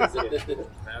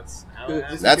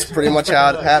 That's pretty much how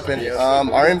it happened.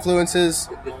 Our influences,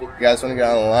 you guys want to get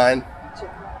on the line?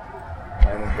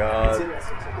 Lamb of God.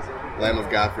 Lamb of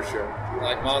God for sure.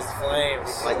 Like Moths to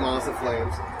Flames. Like Moths to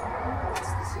Flames.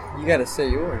 You gotta say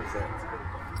yours. Then.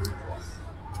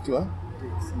 Do I?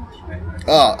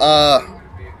 Oh,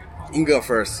 you can go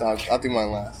first. I'll do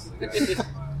mine last.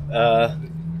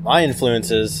 My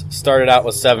influences started out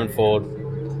with Sevenfold,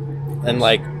 and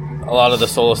like a lot of the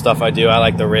solo stuff I do, I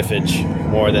like the riffage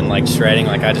more than like shredding.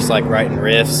 Like I just like writing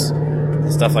riffs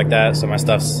and stuff like that. So my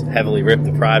stuff's heavily rip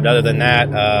deprived. Other than that,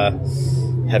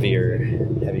 heavier.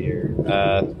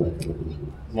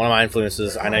 one of my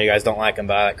influences. I know you guys don't like them,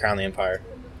 but I like Crown the Empire.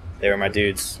 They were my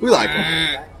dudes. We like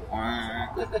them.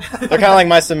 They're kind of like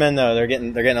Mice and Men, though. They're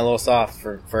getting a little soft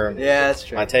for Yeah, that's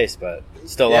true. my taste, but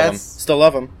still Yeah, love them. it's- Still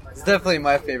love them. It's definitely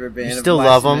my favorite band. You of still Mice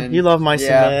love and 'em? Men. You love Mice and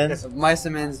yeah, Men? Mice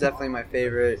and Men's definitely my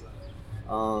favorite.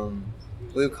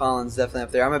 Blue Collins definitely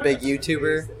up there. I'm a big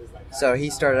YouTuber, so he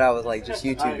started out with like just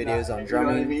YouTube videos on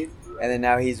drumming, and then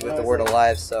now he's with The Word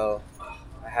Alive. So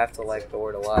I have to like The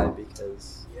Word Alive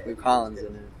because Blue Collins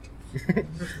in it.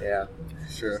 Yeah.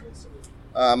 Sure.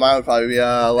 Mine would probably be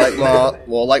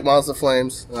like Monsters of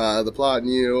Flames, The Plot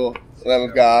and You, Lamb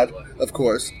of God, of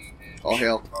course. All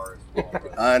hail.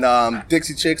 And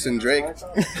Dixie Chicks and Drake.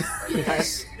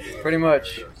 Nice. Pretty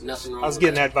much. Nothing I wrong was with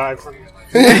getting that vibe from you.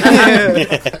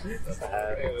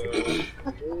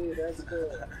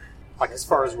 Like as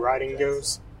far as writing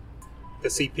goes, the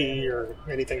CP or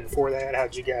anything before that,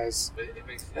 how'd you guys?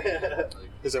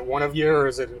 Is it one of you, or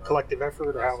is it a collective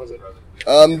effort, or how was it?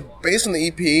 Based on the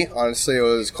EP, honestly, it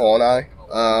was Cole and I.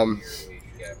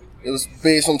 It was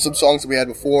based on some songs that we had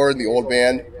before in the old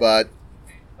band, but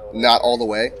not all the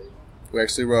way. We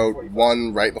actually wrote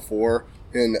one right before,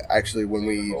 and actually when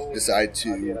we decided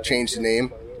to change the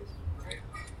name,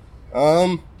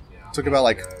 took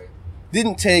about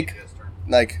didn't take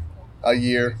a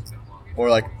year, or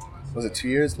was it 2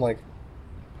 years? It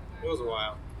was a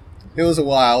while. It was a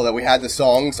while that we had the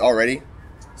songs already,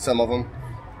 some of them,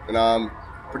 and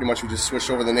pretty much we just switched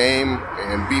over the name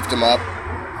and beefed them up.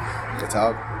 That's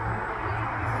how.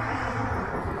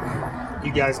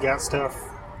 You guys got stuff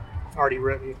already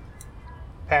written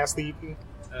past the EP?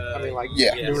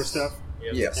 Yeah. Newer stuff?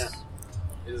 Yes. Yeah.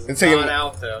 It is It's taken- not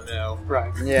out though, no.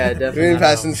 Right. Yeah, We've definitely. been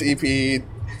passing this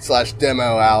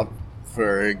EP/demo out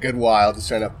for a good while, just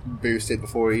trying to boost it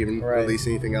before we even Right. release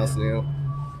anything else new.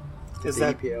 Is The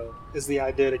that EPO. is the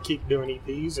idea to keep doing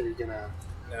EPs, or are you gonna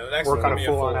No, the next work one on will a be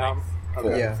full-on album?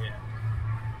 Okay. Yeah.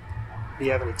 Do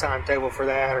you have any timetable for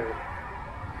that, or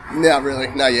Not really,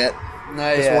 not yet.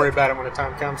 No, just yeah. worry about it when the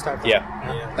time comes? Type thing?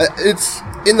 Yeah. It's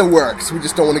in the works. We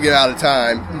just don't want to get out of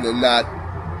time and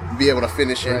not be able to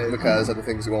finish it Right. because other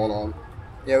things are going on.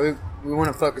 Yeah, we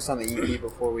want to focus on the EP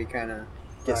before we kind of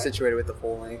get Right. situated with the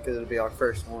full length because it'll be our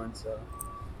first one. So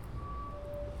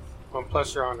Well,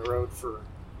 plus you're on the road for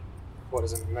what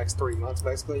is it, the next 3 months,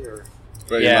 basically, or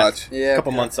Pretty Yeah. much. yeah, A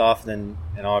couple months off, then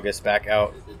in August back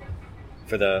out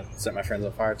for the Set My Friends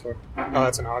on Fire tour. oh,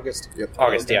 that's in August. Yep.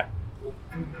 August, yeah.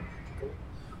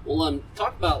 Well,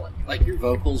 talk about like your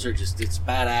vocals are just—it's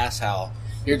badass how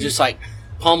you're just like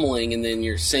pummeling and then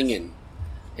you're singing.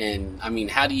 And I mean,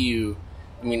 how do you?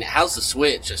 I mean, how's the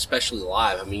switch, especially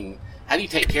live? I mean, how do you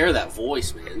take care of that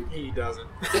voice, man? He doesn't.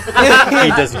 He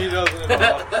doesn't. He doesn't at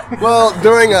all. Well,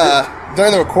 during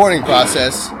the recording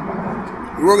process,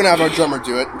 we were gonna have our drummer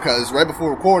do it because right before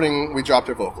recording, we dropped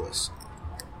our vocalist.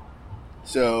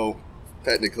 So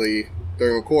technically,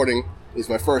 during recording, it was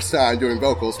my first time doing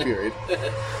vocals. Period.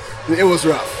 It was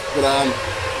rough, but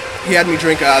he had me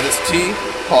drink this tea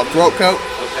called Throat Coat.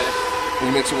 Okay.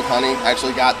 We mixed it with honey.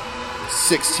 Actually got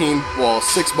 6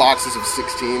 boxes of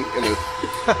 16 in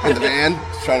the van.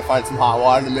 Just trying to find some hot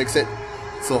water to mix it.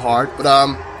 It's so hard, but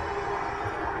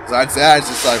besides that, it's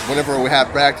just like whenever we have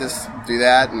practice, do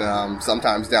that, and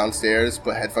sometimes downstairs,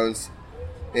 put headphones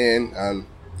in,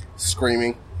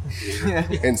 screaming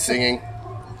and singing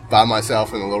by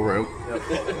myself in a little room.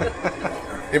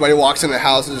 Anybody walks in the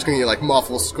house, they're just gonna get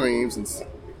muffled screams and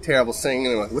terrible singing.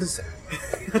 And they're like, "What is that?"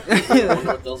 I wonder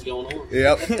what the hell's going on.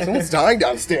 Yep, someone's dying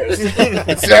downstairs.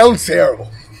 It sounds terrible.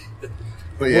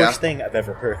 But yeah, Worst thing I've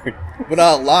ever heard. but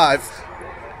live,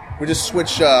 we just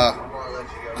switch.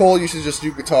 Cole used to just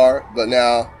do guitar, but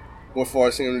now we're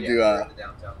forcing him to do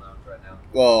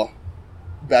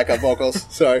backup vocals.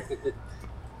 Sorry.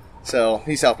 So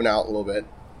he's helping out a little bit,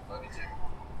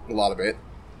 a lot of it.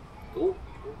 Cool.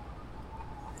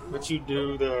 But you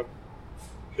do the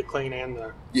clean and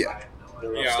the Yeah, rough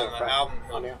Yeah, stuff, on the right? album,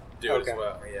 On he'll the- do it okay. as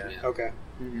well. Yeah. Okay.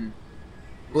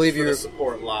 believe For you the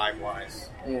support live-wise.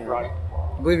 Right.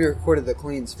 I believe you recorded the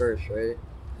cleans first, right?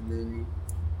 And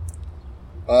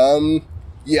then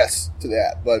yes to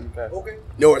that, but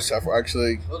newer stuff. We're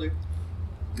actually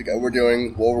the guy we're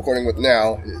recording with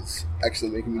now is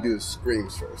actually making me do the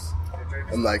screams first.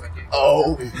 I'm like,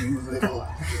 oh, you little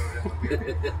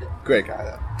great guy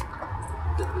though.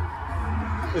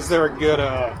 Is there a good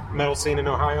metal scene in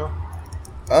Ohio?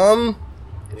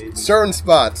 Certain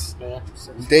spots, Yeah.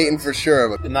 Dayton for sure,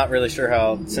 but I'm not really sure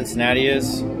how Cincinnati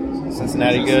is.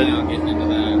 Cincinnati good. Now getting into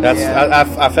that. That's Yeah.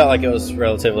 I felt like it was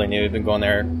relatively new. We've been going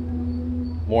there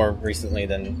more recently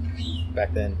than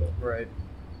back then. But right.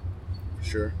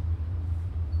 sure.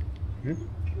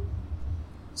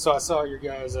 So I saw your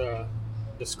guys'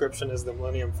 description as the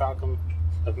Millennium Falcon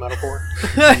of metalcore.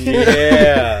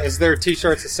 Yeah. Is there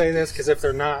T-shirts that say this? Because if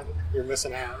they're not, you're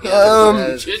missing out.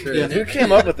 That's true. Who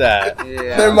came up with that?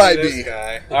 Yeah. There might This be.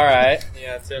 guy. All right.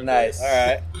 Yeah, Tim. Nice. All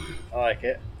right. I like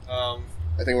it. I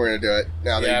think we're gonna do it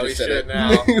now that Yeah, you we just said should it.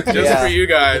 now. Just Yeah. for you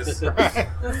guys.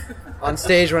 On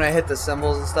stage, when I hit the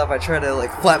cymbals and stuff, I try to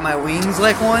like flap my wings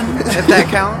like one, if that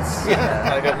counts.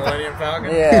 Like a Millennium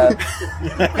Falcon. Yeah.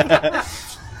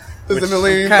 Does the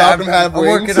Millennium Kinda- Falcon have I'm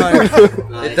wings? working on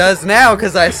it. It does now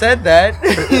because I said that.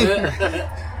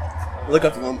 Look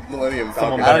up the Millennium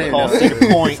Falcon. I don't even Call know. Cedar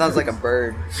Point. Sounds like a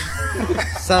bird.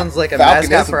 Sounds like a Falcon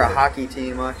mascot is a for a bird. hockey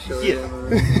team, actually.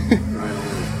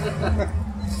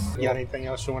 You got anything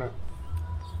else you want to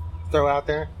throw out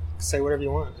there? Say whatever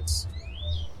you want. It's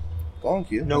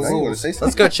Thank you. No Now you wanna rules. say Let's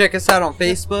something? go check us out on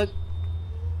Facebook.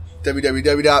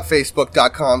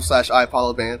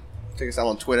 www.facebook.com/iApolloBand. Check us out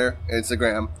on Twitter,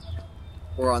 Instagram.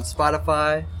 We're on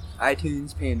Spotify,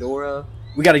 iTunes, Pandora.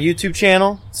 We got a YouTube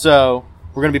channel, so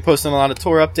we're going to be posting a lot of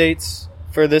tour updates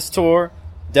for this tour.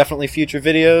 Definitely future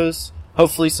videos.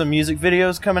 Hopefully some music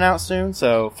videos coming out soon.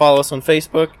 So follow us on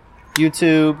Facebook,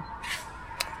 YouTube,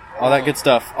 all that good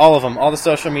stuff. All of them. All the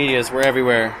social medias. We're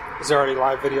everywhere. is there already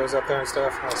live videos up there and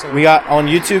stuff? I assume? We got on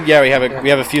YouTube. Yeah, we have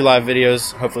a few live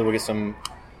videos. Hopefully we'll get some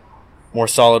more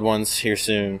solid ones here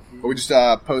soon. But we just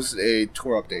posted a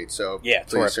tour update, so Yeah,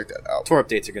 please tour- check that out. Tour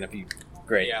updates are going to be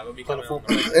great. Yeah, they'll be coming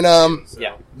Plentiful. on. And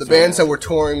Yeah. the bands that we're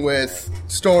touring with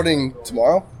starting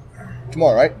tomorrow.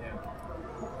 Tomorrow, right?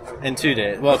 In 2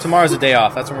 days. Well, tomorrow's a day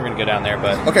off. That's when we're going to go down there.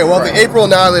 But Okay, well, the April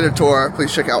Annihilator tour,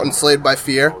 please check out Enslaved by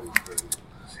Fear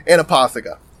and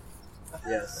Apotheca.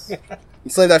 Yes.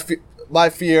 Enslaved by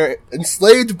Fear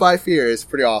is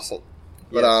pretty awesome.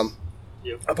 But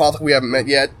Yep. Apotheca we haven't met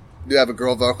yet. We do have a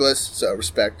girl vocalist, so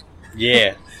respect.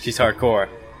 yeah, she's hardcore.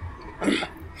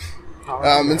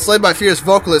 Enslaved by Fear's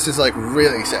vocalist is like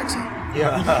really sexy.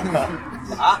 Yeah.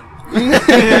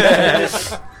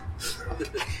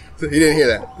 You didn't hear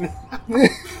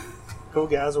that. Cool,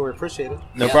 guys. We appreciate it.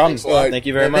 No problem. Alright. Thank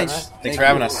you very much. thanks. Thanks for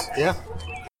having us. Yeah.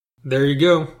 There you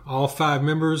go. All 5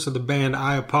 members of the band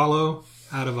I Apollo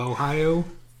out of Ohio.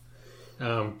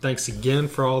 Thanks again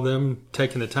for all them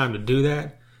taking the time to do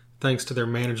that. Thanks to their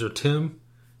manager, Tim,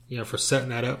 for setting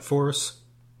that up for us.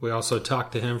 We also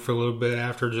talked to him for a little bit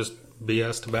after, just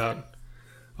BS'd about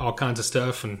all kinds of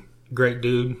stuff, and great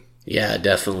dude. Yeah,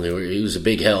 definitely. He was a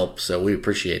big help, so we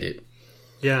appreciate it.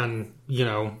 Yeah, and,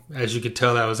 as you could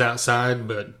tell, that was outside,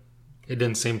 but it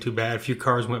didn't seem too bad. A few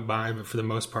cars went by, but for the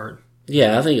most part,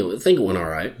 Yeah, I think it went all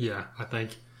right. yeah, I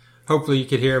think. Hopefully you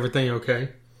could hear everything okay.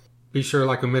 Be sure,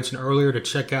 like I mentioned earlier, to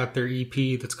check out their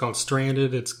EP that's called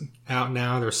Stranded. It's out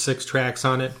now. There's 6 tracks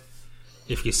on it.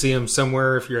 If you see them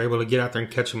somewhere, if you're able to get out there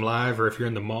and catch them live, or if you're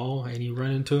in the mall and you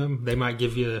run into them, they might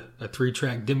give you a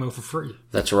 3-track demo for free.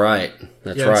 That's right.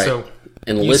 That's Yeah, right. so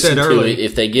and you listen said to early- it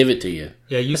if they give it to you.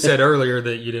 Yeah, you said earlier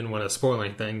that you didn't want to spoil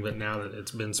anything, but now that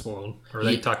it's been spoiled, or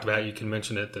they Yeah. talked about it, you can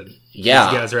mention it, that Yeah.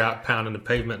 these guys are out pounding the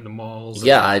pavement in the malls.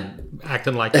 Yeah, and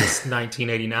acting like it's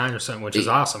 1989 or something, which is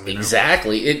awesome.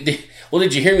 Exactly. Well,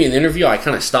 did you hear me in the interview? I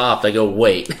kind of stopped. I go,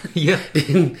 wait. Yeah.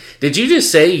 Did you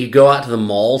just say you go out to the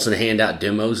malls and hand out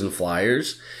demos and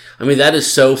flyers? I mean, that is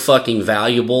so fucking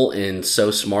valuable and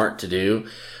so smart to do.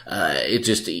 It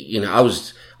just, I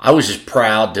was just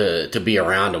proud to be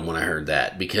around them when I heard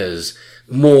that, because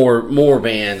more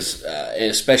bands,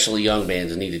 especially young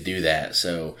bands, need to do that.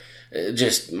 So,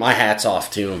 just my hat's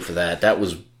off to them for that. That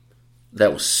was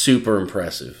super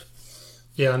impressive.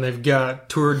 Yeah, and they've got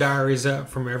tour diaries up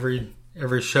from every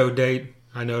show date.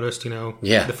 I noticed,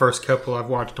 Yeah. the first couple I've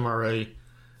watched them already.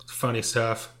 It's funny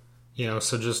stuff,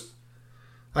 so just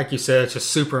like you said, it's just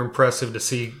super impressive to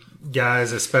see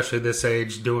guys, especially this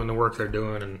age, doing the work they're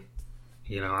doing. And,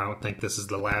 I don't think this is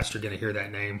the last you're going to hear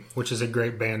that name, which is a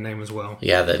great band name as well.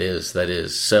 Yeah, that is.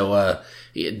 So,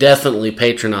 definitely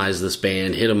patronize this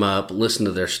band, hit them up, listen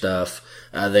to their stuff.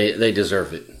 They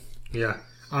deserve it. Yeah.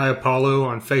 I Apollo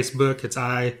on Facebook. It's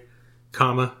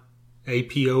I,APOLLO.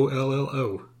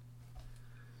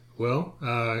 Well,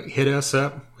 hit us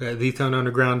up at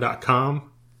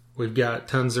thethunderunderground.com. We've got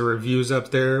tons of reviews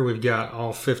up there. We've got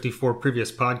all 54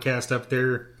 previous podcasts up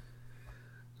there.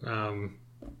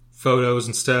 Photos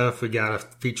and stuff. We got a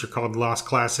feature called Lost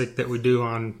Classic that we do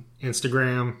on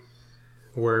Instagram,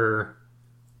 where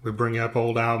we bring up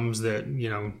old albums that,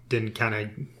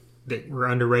 that were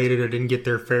underrated or didn't get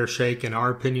their fair shake in our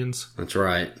opinions. That's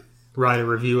right. Write a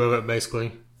review of it,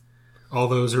 basically. All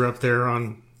those are up there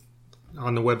on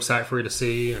the website for you to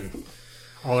see, and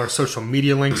all our social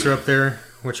media links are up there,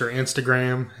 which are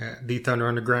Instagram at The Thunder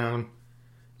Underground,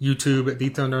 YouTube at The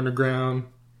Thunder Underground,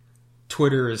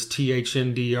 Twitter is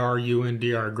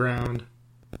THNDRUNDR Ground.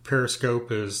 Periscope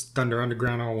is Thunder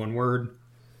Underground, all one word.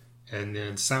 And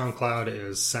then SoundCloud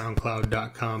is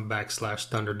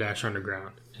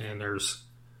soundcloud.com/Thunder-Underground. And there's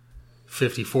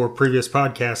 54 previous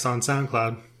podcasts on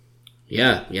SoundCloud.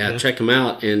 Yeah, check them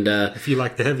out. And if you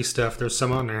like the heavy stuff, there's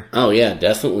some on there. Oh yeah,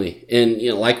 definitely. And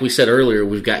like we said earlier,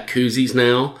 we've got koozies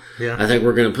now. Yeah, I think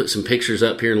we're going to put some pictures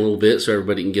up here in a little bit so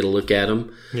everybody can get a look at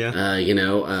them. Yeah.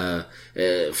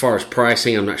 As far as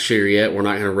pricing, I'm not sure yet. We're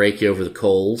not going to rake you over the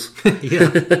coals.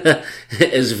 Yeah,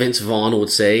 as Vince Vaughn would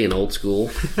say in old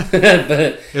school.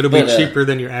 but it'll be cheaper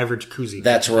than your average koozie.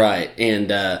 That's right. And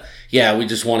we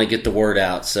just want to get the word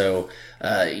out. So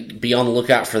be on the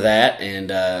lookout for that.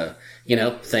 And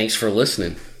thanks for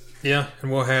listening. Yeah,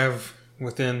 and we'll have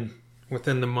within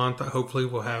the month. Hopefully,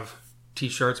 we'll have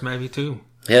T-shirts maybe too.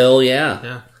 Hell yeah!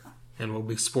 Yeah, and we'll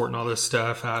be sporting all this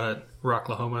stuff out at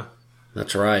Rocklahoma.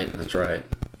 That's right.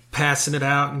 Passing it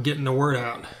out and getting the word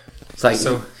out. It's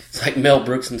like Mel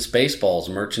Brooks and Spaceballs,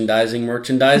 merchandising.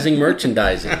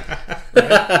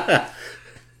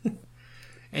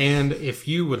 And if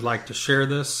you would like to share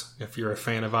this, if you're a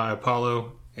fan of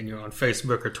iApollo and you're on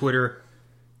Facebook or Twitter,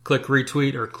 click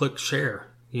retweet or click share.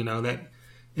 That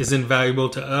is invaluable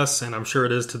to us, and I'm sure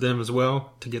it is to them as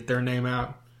well, to get their name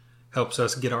out. Helps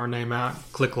us get our name out.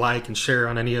 Click like and share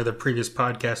on any other previous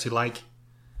podcasts you like.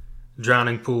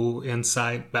 Drowning Pool,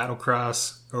 Insight,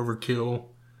 Battlecross, Overkill,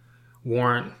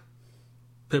 Warrant,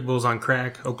 Pitbulls on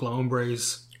Crack, Oklahoma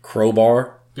Hombres.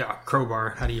 Crowbar. Yeah,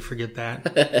 Crowbar. How do you forget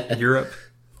that? Europe.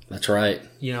 That's right.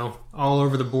 All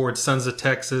over the board. Sons of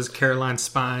Texas, Caroline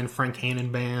Spine, Frank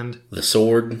Hannon Band. The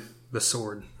Sword.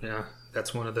 Yeah.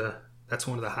 That's one of the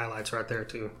highlights right there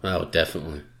too. Oh,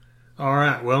 definitely. All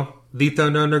right. Well,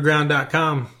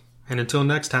 thethunderunderground.com. And until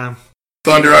next time.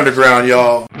 Thunder Underground,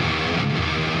 y'all.